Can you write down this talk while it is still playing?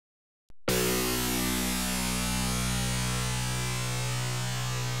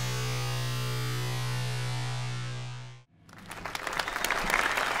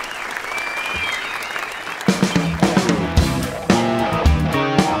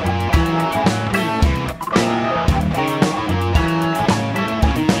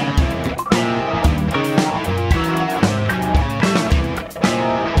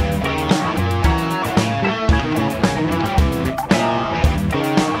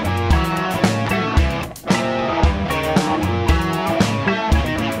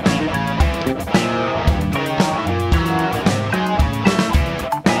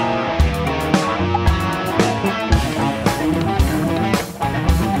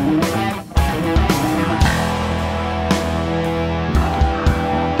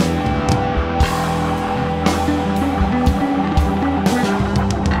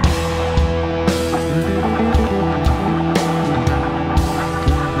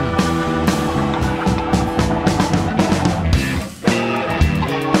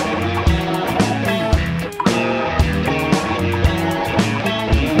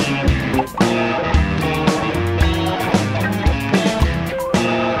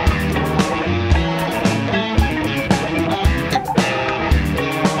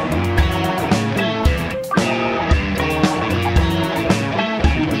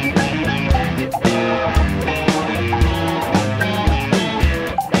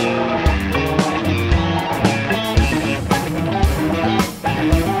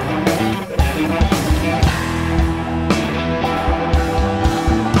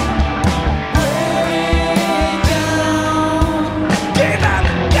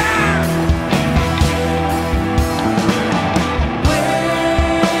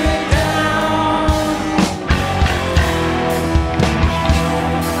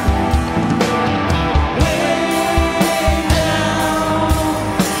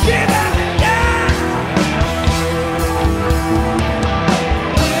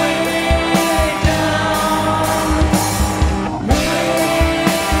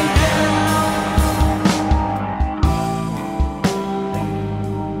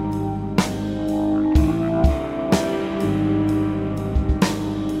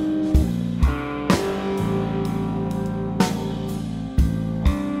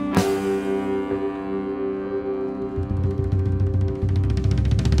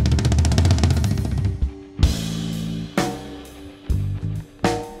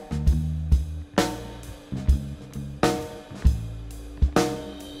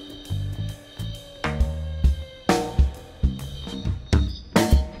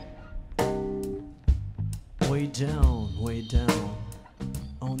way down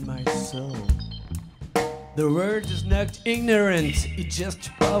on my soul. The word is not ignorant, it's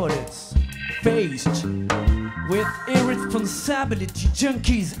just powerless. Faced with irresponsibility,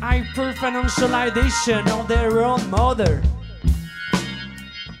 junkies, hyper-financialization of their own mother.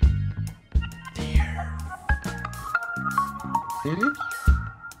 Dear.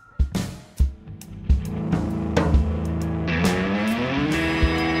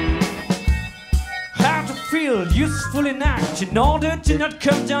 How to feel useful in act in order to not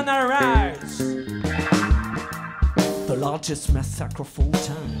come down our eyes. The largest massacre of all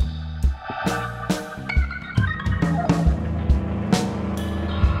time.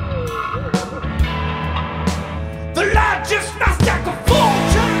 The largest massacre of all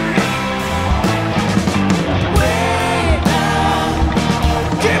time. Way down,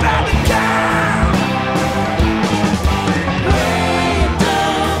 give out the down. Way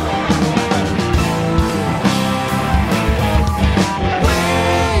down,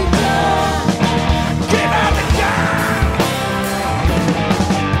 way down, give out the down.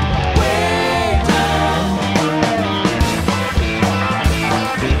 Way down.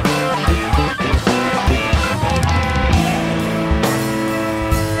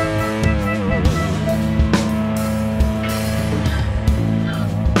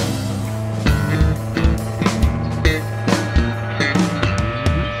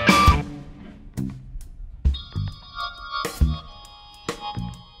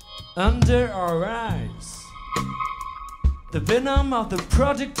 Under our eyes, the venom of the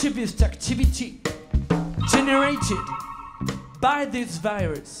productivist activity generated by this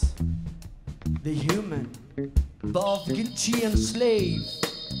virus, the human, both guilty and slave,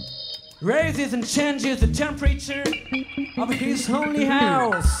 raises and changes the temperature of his only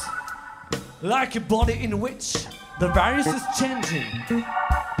house, like a body in which the virus is changing.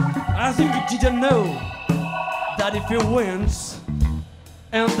 As if you didn't know that if it wins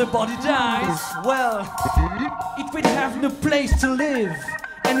and the body dies, well, it will have no place to live,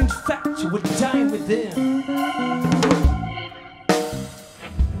 and in fact will die within.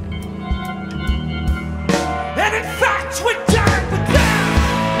 And in fact will die within.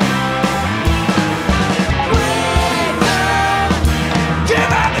 Way down,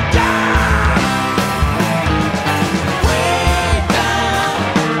 give out the down. Way down.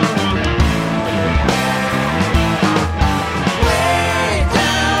 Way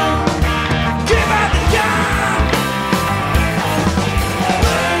down, give out the down.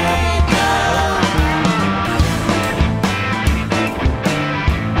 Way down.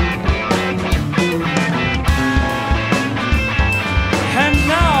 And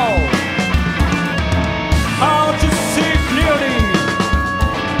now, how to see clearly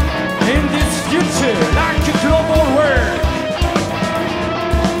in this future like a global world,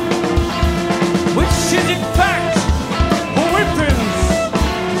 which is in fact a weapon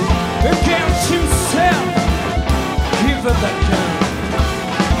against himself, given that gun.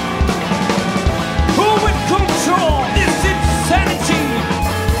 Who will control this insanity?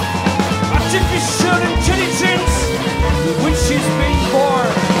 Artificial intelligence.